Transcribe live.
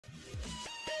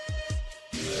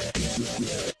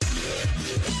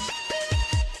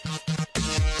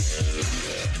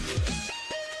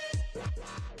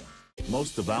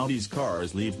Most of Audi's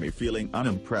cars leave me feeling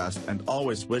unimpressed and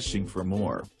always wishing for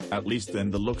more, at least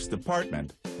in the looks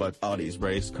department, but Audi's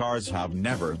race cars have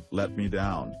never let me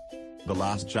down. The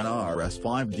last gen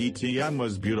RS5 DTM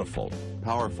was beautiful,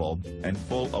 powerful, and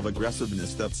full of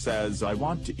aggressiveness that says I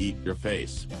want to eat your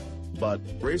face. But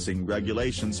racing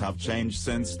regulations have changed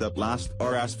since that last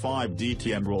RS5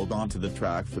 DTM rolled onto the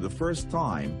track for the first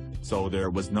time, so there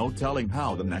was no telling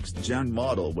how the next gen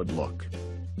model would look.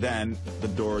 Then, the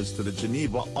doors to the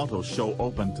Geneva Auto Show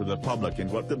opened to the public in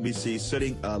what could be seen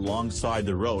sitting alongside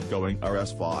the road-going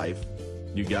RS5.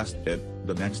 You guessed it,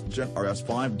 the next-gen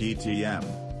RS5 DTM.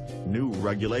 New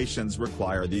regulations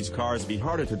require these cars be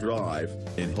harder to drive,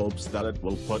 in hopes that it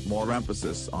will put more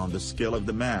emphasis on the skill of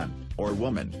the man, or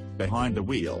woman, behind the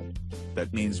wheel.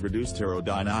 That means reduced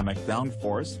aerodynamic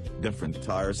downforce, different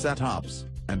tire setups,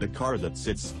 and a car that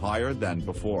sits higher than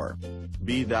before.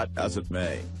 Be that as it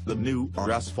may, the new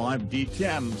RS5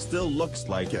 DTM still looks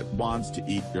like it wants to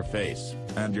eat your face,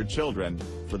 and your children,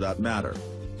 for that matter.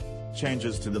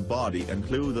 Changes to the body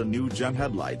include the new gen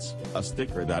headlights, a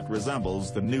sticker that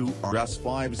resembles the new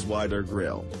RS5's wider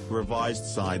grille, revised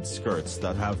side skirts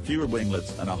that have fewer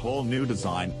winglets and a whole new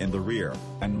design in the rear,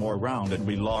 and more rounded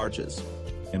wheel arches.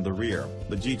 In the rear,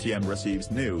 the GTM receives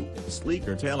new,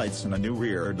 sleeker taillights and a new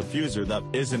rear diffuser that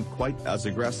isn't quite as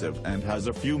aggressive and has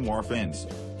a few more fins.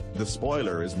 The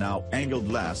spoiler is now angled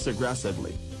less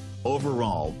aggressively.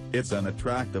 Overall, it's an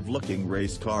attractive-looking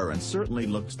race car and certainly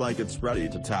looks like it's ready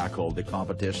to tackle the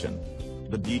competition.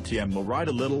 The DTM will ride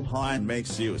a little high and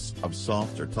makes use of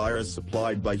softer tires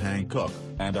supplied by Hankook,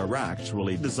 and are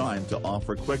actually designed to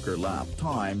offer quicker lap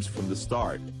times from the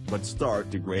start, but start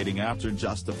degrading after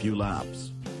just a few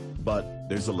laps. But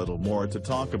there's a little more to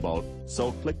talk about,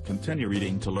 so click continue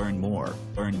reading to learn more.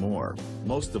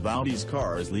 Most of Audi's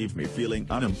cars leave me feeling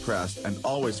unimpressed and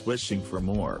always wishing for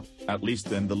more, at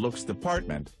least in the looks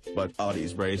department, but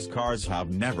Audi's race cars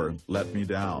have never let me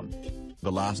down.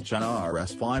 The last gen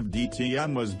RS5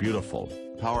 DTM was beautiful,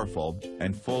 powerful,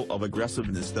 and full of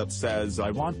aggressiveness that says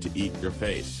I want to eat your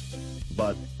face.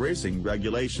 But racing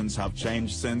regulations have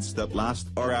changed since that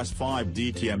last RS5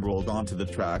 DTM rolled onto the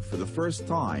track for the first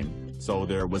time, so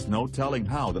there was no telling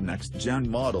how the next gen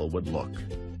model would look.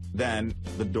 Then,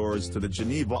 the doors to the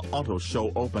Geneva Auto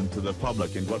Show opened to the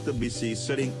public in what could be seen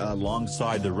sitting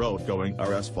alongside the road-going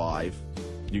RS5.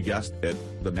 You guessed it,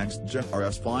 the next gen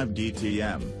RS5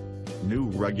 DTM. New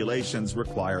regulations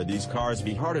require these cars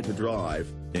be harder to drive,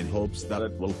 in hopes that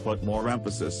it will put more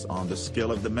emphasis on the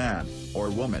skill of the man, or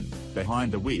woman,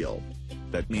 behind the wheel.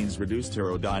 That means reduced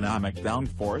aerodynamic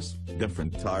downforce,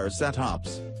 different tire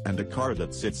setups, and a car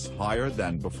that sits higher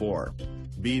than before.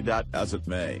 Be that as it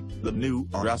may, the new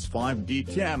RS5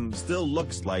 DTM still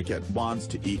looks like it wants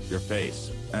to eat your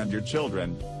face, and your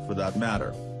children, for that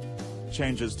matter.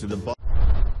 Changes to the